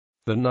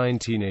The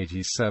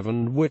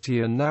 1987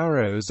 Whittier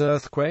Narrows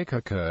earthquake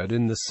occurred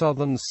in the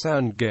southern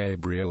San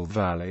Gabriel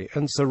Valley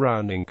and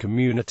surrounding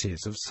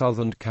communities of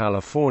Southern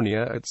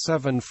California at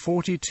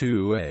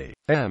 7:42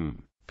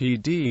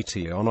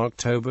 a.m.PDT on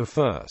October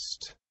 1.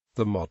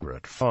 The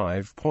moderate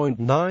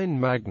 5.9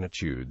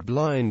 magnitude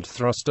blind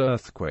thrust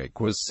earthquake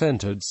was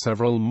centered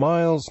several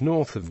miles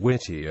north of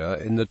Whittier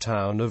in the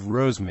town of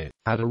Rosemead,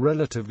 at a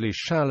relatively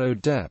shallow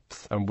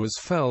depth, and was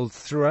felt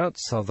throughout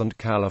Southern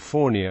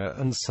California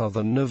and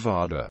southern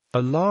Nevada.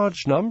 A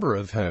large number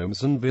of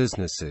homes and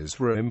businesses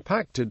were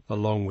impacted,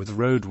 along with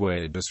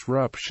roadway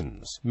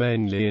disruptions,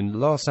 mainly in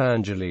Los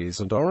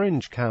Angeles and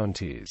Orange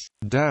counties.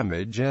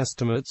 Damage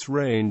estimates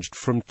ranged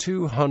from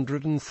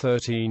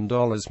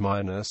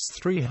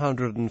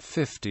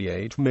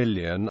 $213-358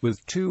 million,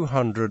 with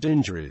 200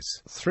 injuries,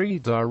 3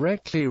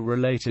 directly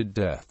related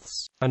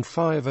deaths, and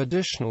 5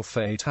 additional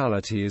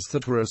fatalities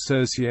that were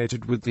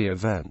associated with the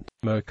event.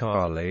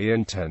 Mercalli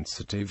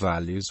intensity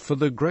values for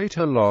the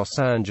greater Los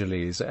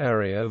Angeles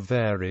area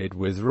varied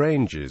with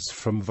ranges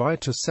from 5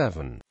 to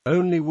 7.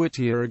 Only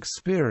Whittier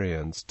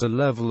experienced a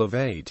level of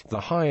 8, the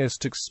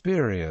highest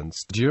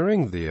experienced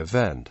during the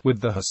event,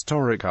 with the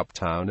historic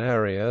uptown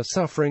area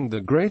suffering the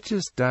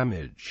greatest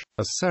damage.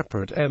 A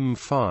separate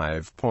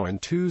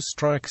M5.2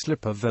 strike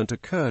slip event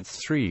occurred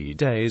 3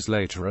 days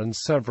later and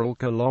several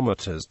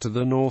kilometers to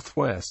the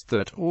northwest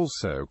that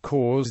also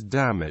caused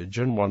damage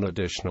and 1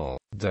 additional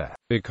death.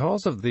 Because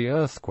of the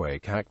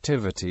earthquake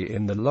activity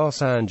in the Los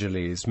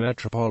Angeles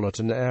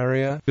metropolitan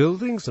area,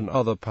 buildings and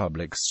other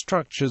public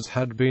structures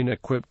had been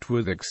equipped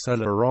with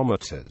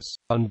accelerometers,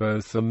 and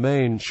both the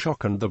main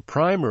shock and the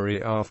primary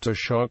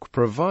aftershock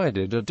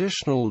provided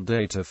additional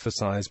data for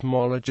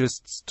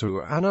seismologists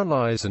to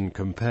analyze and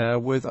compare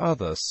with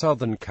other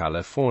Southern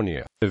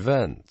California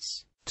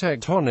events.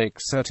 Tectonic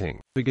Setting.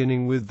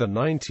 Beginning with the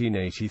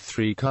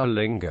 1983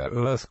 Kalinga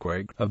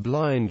earthquake, a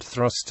blind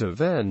thrust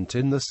event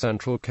in the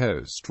Central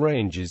Coast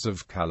ranges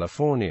of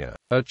California,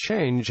 a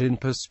change in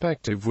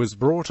perspective was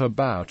brought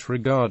about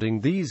regarding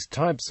these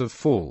types of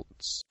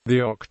faults. The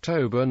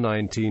October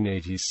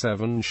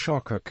 1987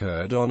 shock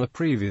occurred on a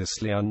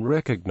previously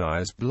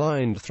unrecognized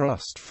blind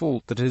thrust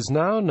fault that is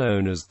now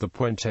known as the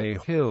Puente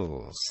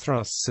Hills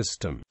thrust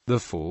system. The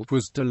fault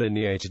was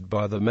delineated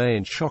by the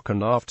main shock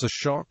and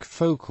aftershock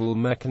focal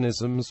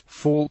mechanisms,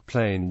 fault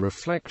plane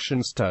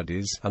reflection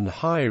studies, and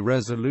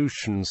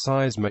high-resolution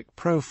seismic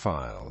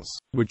profiles,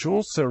 which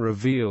also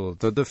revealed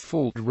that the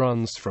fault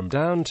runs from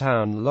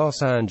downtown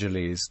Los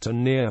Angeles to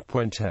near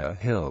Puente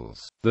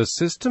Hills. The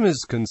system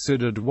is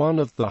considered one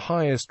of the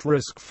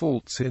highest-risk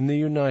faults in the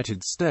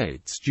United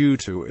States due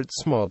to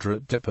its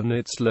moderate dip and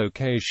its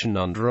location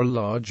under a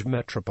large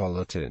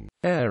metropolitan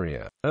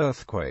area.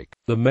 Earthquake.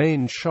 The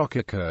main shock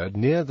occurred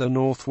near the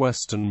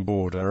northwestern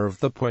border of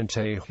the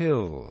Puente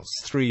Hills,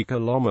 3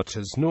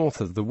 kilometers north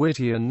of the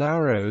Whittier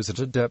Narrows at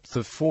a depth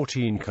of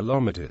 14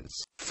 kilometers.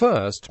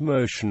 First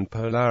motion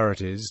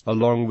polarities,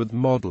 along with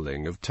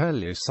modeling of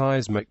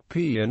teleseismic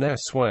P and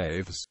S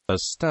waves,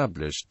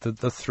 established that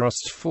the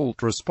thrust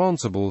fault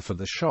responsible for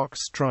the shock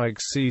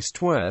strikes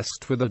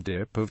east-west with a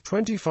dip of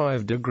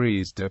 25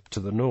 degrees dip to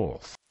the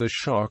north. The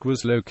shock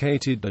was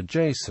located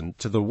adjacent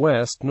to the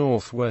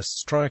west-northwest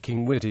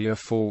striking Whittier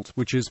fault,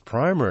 which is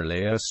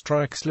primarily a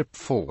strike-slip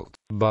fault,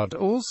 but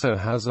also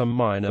has a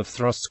minor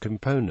thrust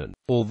component.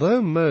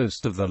 Although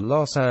most of the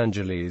Los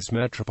Angeles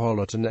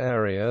metropolitan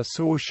area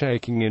saw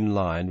shaking in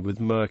line with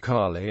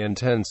Mercalli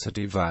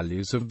intensity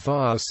values of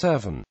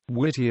VAR7,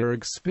 Whittier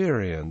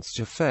experienced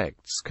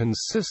effects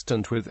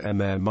consistent with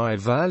MMI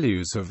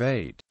values of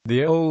 8.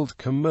 The old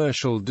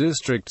commercial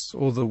districts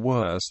saw the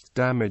worst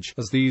damage,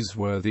 as these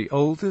were the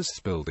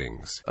oldest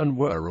buildings, and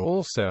were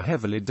also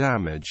heavily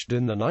damaged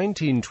in the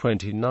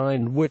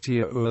 1929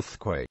 Whittier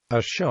earthquake.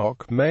 A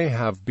shock may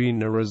have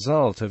been a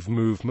result of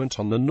movement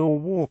on the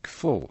Norwalk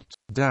Fault.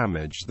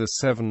 Damage. The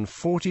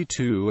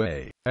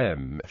 7:42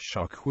 a.m.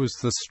 shock was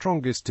the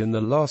strongest in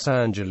the Los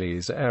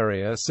Angeles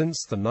area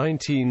since the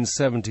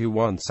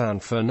 1971 San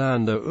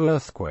Fernando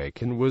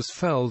earthquake and was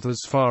felt as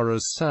far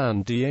as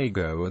San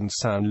Diego and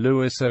San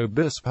Luis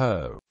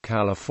Obispo,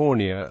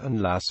 California,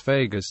 and Las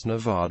Vegas,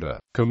 Nevada.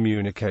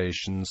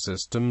 Communication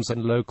systems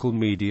and local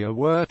media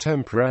were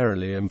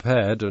temporarily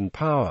impaired and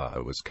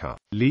power was cut,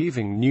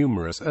 leaving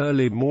numerous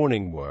early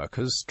morning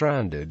workers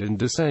stranded in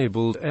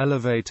disabled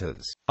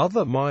elevators.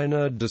 Other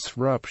minor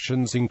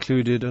disruptions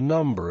included a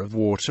number of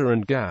water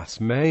and gas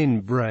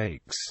main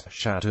breaks,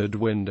 shattered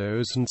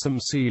windows, and some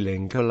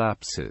ceiling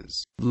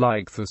collapses.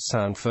 Like the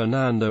San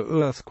Fernando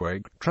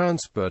earthquake,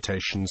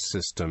 transportation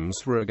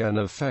systems were again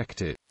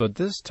affected, but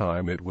this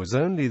time it was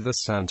only only the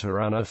Santa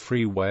Ana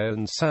Freeway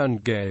and San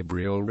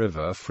Gabriel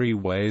River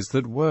freeways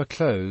that were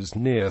closed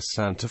near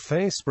Santa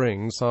Fe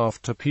Springs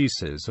after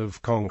pieces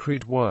of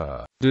concrete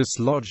were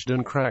dislodged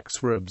and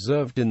cracks were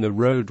observed in the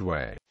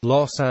roadway.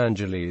 Los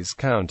Angeles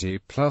County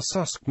plus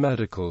USC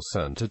Medical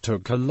Center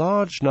took a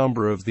large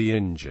number of the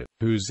injured,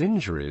 whose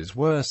injuries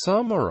were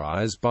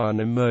summarized by an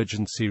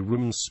emergency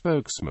room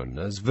spokesman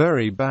as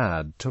very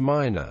bad to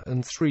minor,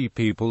 and 3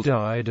 people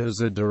died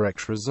as a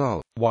direct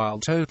result, while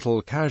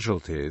total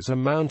casualties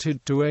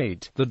amounted to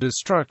 8. The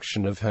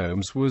destruction of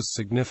homes was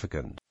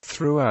significant.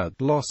 Throughout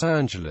Los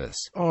Angeles,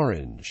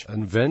 Orange,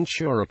 and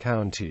Ventura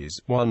counties,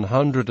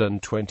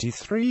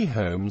 123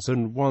 homes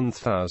and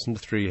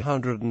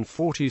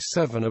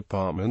 1,347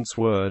 apartments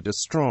were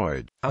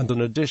destroyed, and an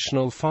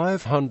additional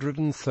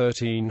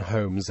 513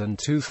 homes and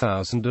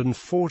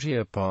 2,040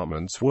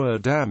 apartments were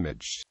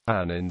damaged.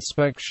 An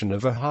inspection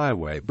of a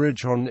highway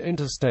bridge on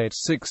Interstate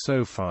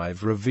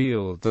 605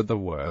 revealed that there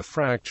were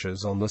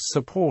fractures on the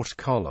support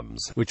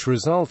columns, which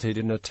resulted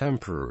in a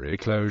temporary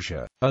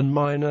closure, and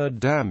minor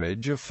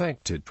damage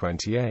affected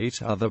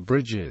 28 other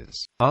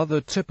bridges. Other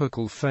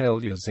typical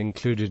failures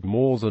included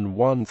more than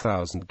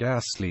 1,000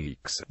 gas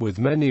leaks, with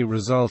many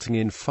resulting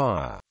in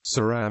fire,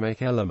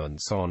 ceramic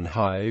elements on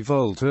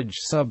high-voltage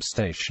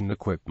substation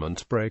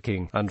equipment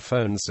breaking, and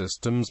phone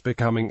systems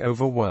becoming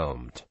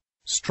overwhelmed.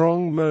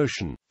 Strong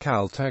motion.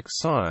 Caltech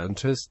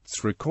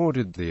scientists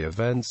recorded the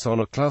events on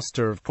a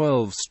cluster of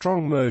 12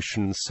 strong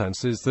motion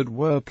sensors that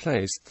were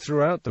placed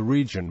throughout the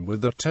region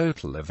with a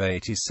total of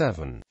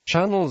 87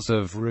 channels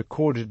of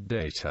recorded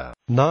data.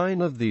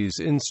 9 of these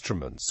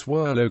instruments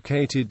were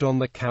located on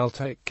the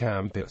Caltech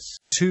campus.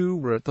 2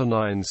 were at the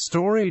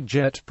 9-story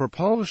Jet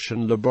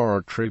Propulsion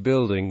Laboratory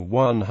Building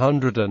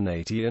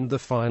 180, and the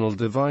final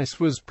device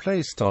was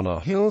placed on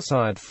a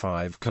hillside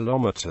 5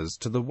 kilometers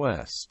to the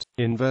west.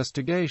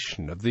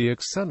 Investigation of the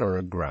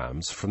accelerogram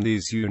from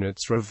these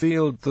units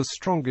revealed the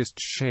strongest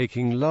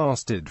shaking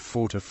lasted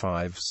 4 to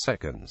 5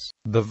 seconds.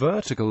 The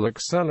vertical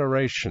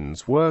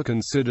accelerations were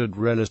considered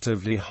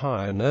relatively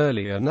high, and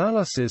early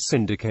analysis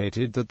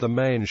indicated that the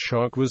main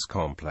shock was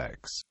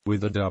complex,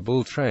 with a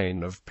double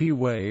train of P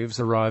waves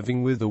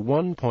arriving with a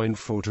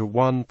 1.4 to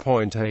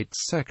 1.8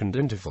 second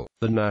interval.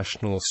 The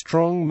National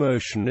Strong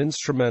Motion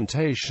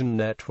Instrumentation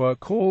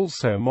Network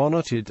also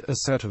monitored a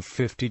set of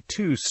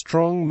 52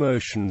 strong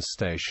motion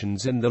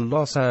stations in the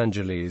Los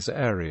Angeles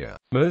area.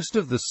 Most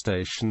of the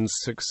stations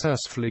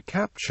successfully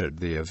captured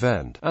the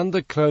event, and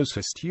the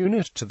closest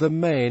unit to the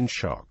main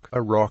shock,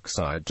 a rock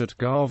site at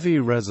Garvey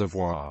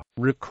Reservoir,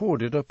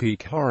 recorded a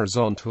peak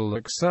horizontal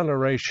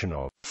acceleration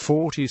of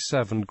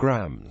 47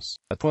 grams.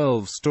 A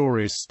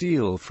 12-story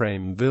steel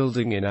frame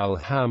building in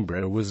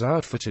Alhambra was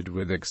outfitted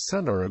with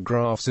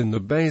accelerographs in the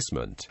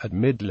basement, at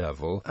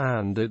mid-level,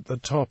 and at the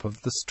top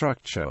of the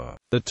structure.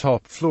 The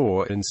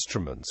top-floor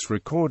instruments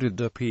recorded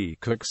a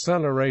peak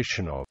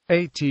acceleration of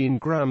 18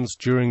 grams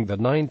during the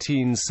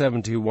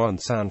 1971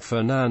 San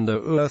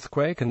Fernando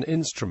earthquake, and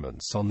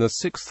instruments on the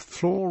 6th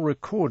floor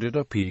recorded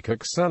a peak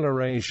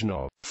acceleration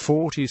of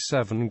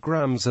 47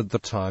 grams at the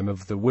time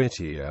of the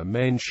Whittier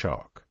main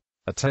shock.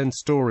 A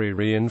 10-story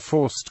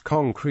reinforced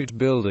concrete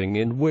building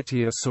in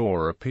Whittier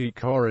saw a peak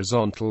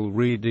horizontal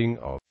reading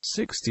of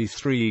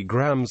 63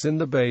 grams in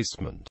the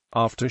basement.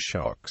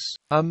 Aftershocks.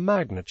 A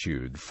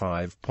magnitude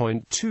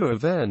 5.2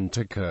 event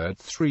occurred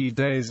 3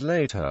 days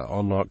later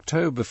on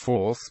October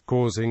 4,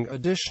 causing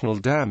additional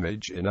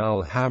damage in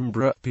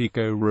Alhambra,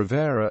 Pico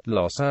Rivera,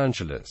 Los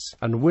Angeles,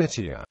 and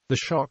Whittier. The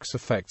shock's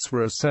effects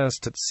were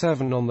assessed at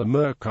 7 on the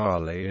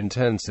Mercalli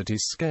intensity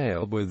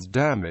scale, with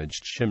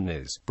damaged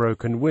chimneys,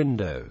 broken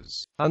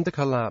windows, and the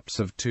collapse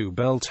of 2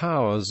 bell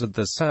towers at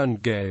the San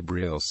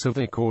Gabriel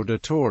Civic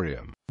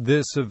Auditorium.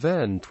 This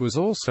event was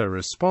also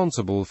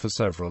responsible for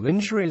several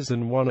injuries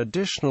and 1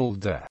 additional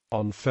death.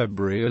 On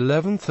February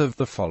 11 of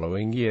the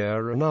following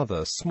year,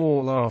 another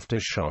small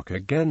aftershock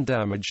again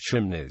damaged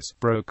chimneys,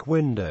 broke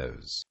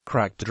windows,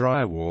 cracked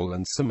drywall,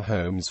 and some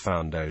homes'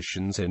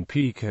 foundations in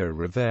Pico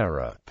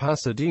Rivera,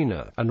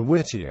 Pasadena, and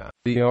Whittier.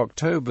 The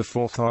October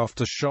 4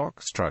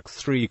 aftershock struck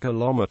 3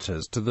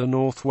 kilometers to the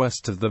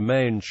northwest of the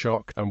main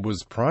shock, and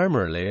was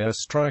primarily a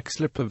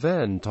strike-slip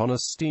event on a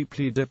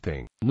steeply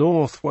dipping,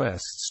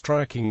 northwest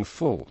striking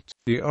fault.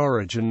 The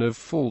origin of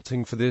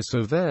faulting for this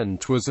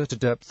event was at a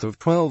depth of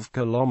 12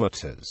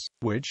 kilometers,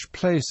 which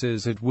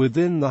places it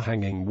within the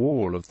hanging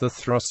wall of the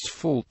thrust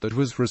fault that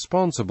was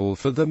responsible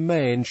for the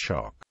main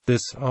shock.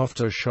 This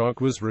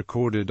aftershock was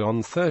recorded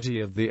on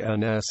 30 of the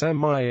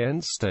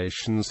Nzeemin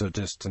stations at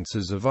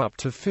distances of up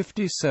to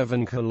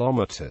 57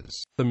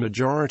 kilometers. The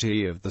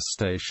majority of the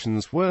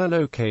stations were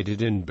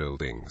located in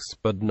buildings,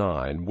 but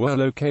 9 were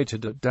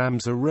located at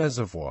dams or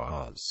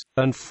reservoirs,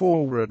 and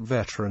 4 were at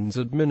Veterans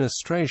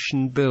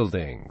Administration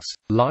buildings.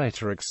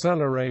 Lighter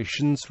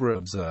accelerations were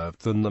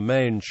observed than the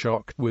main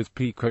shock, with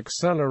peak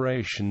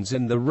accelerations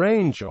in the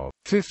range of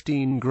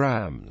 15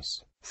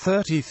 grams.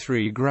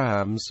 33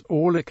 grams,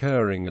 all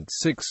occurring at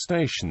 6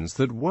 stations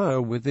that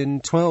were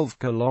within 12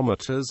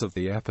 kilometers of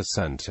the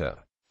epicenter.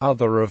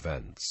 Other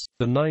events.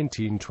 The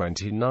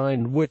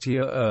 1929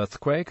 Whittier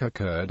earthquake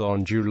occurred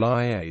on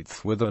July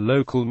 8 with a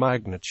local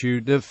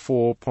magnitude of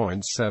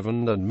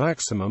 4.7 and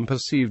maximum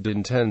perceived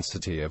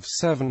intensity of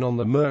 7 on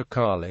the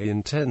Mercalli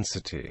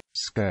intensity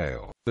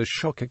scale. The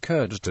shock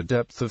occurred at a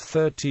depth of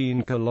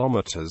 13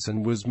 kilometers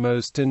and was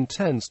most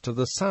intense to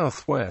the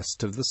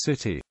southwest of the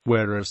city,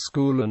 where a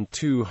school and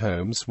 2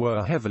 homes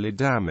were heavily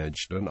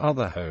damaged and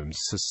other homes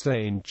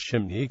sustained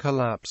chimney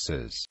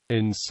collapses.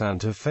 In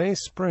Santa Fe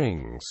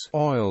Springs,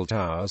 oil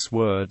towers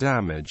were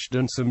damaged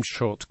and some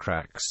short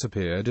cracks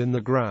appeared in the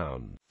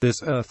ground.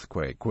 This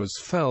earthquake was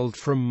felt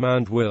from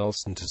Mount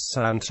Wilson to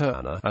Santa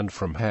Ana, and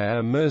from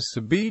Hermosa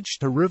Beach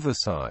to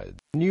Riverside.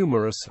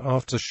 Numerous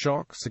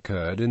aftershocks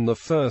occurred in the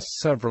first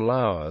several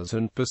hours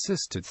and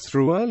persisted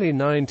through early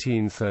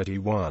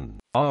 1931.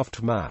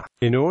 Aftermath.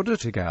 In order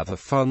to gather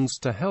funds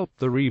to help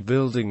the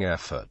rebuilding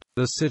effort,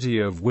 the city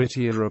of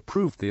Whittier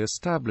approved the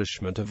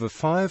establishment of a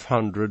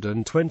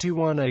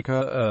 521-acre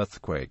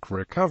earthquake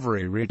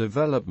recovery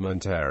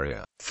redevelopment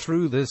area.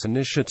 Through this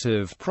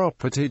initiative,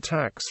 property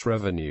tax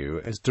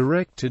revenue is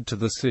directed to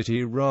the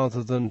city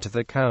rather than to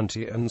the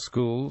county and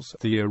schools,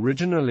 the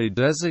originally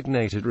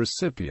designated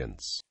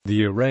recipients.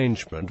 The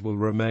arrangement will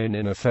remain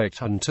in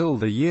effect until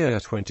the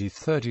year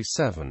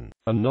 2037.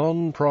 A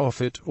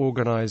non-profit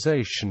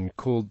organization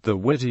called the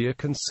Whittier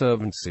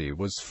Conservancy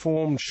was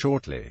formed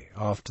shortly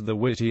after the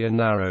Whittier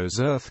Narrows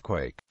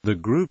earthquake. The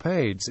group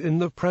aids in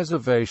the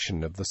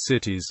preservation of the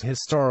city's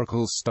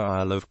historical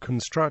style of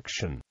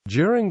construction.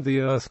 During the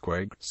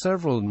earthquake,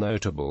 several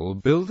notable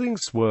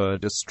buildings were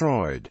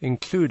destroyed,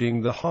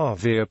 including the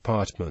Harvey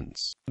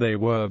Apartments. They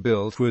were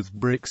built with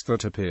bricks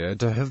that appeared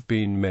to have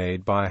been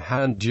made by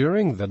hand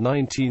during the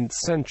 19th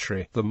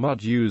century. The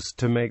mud used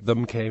to make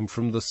them came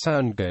from the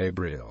San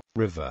Gabriel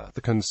River.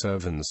 The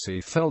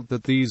Conservancy felt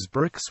that these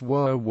bricks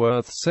were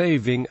worth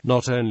saving,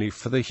 not only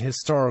for the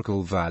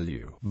historical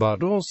value,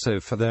 but also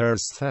for their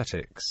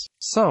aesthetics.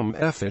 Some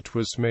effort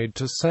was made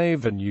to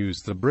save and use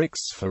the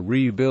bricks for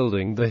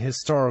rebuilding the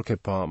historic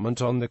apartment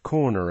on the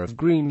corner of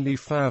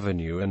Greenleaf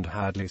Avenue and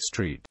Hadley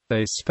Street.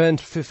 They spent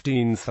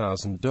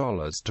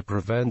 $15,000 to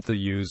prevent the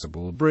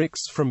usable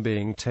bricks from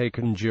being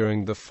taken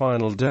during the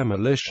final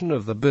demolition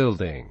of the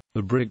building.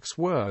 The bricks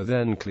were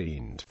then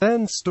cleaned,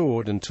 then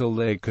stored until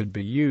they could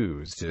be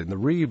used in the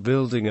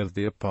rebuilding of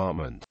the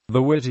apartment.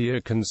 The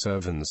Whittier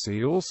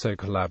Conservancy also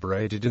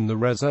collaborated in the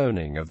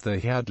rezoning of the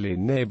Hadley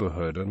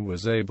neighborhood and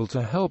was able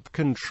to help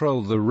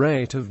control the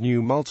rate of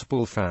new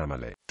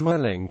multiple-family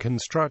dwelling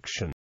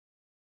construction.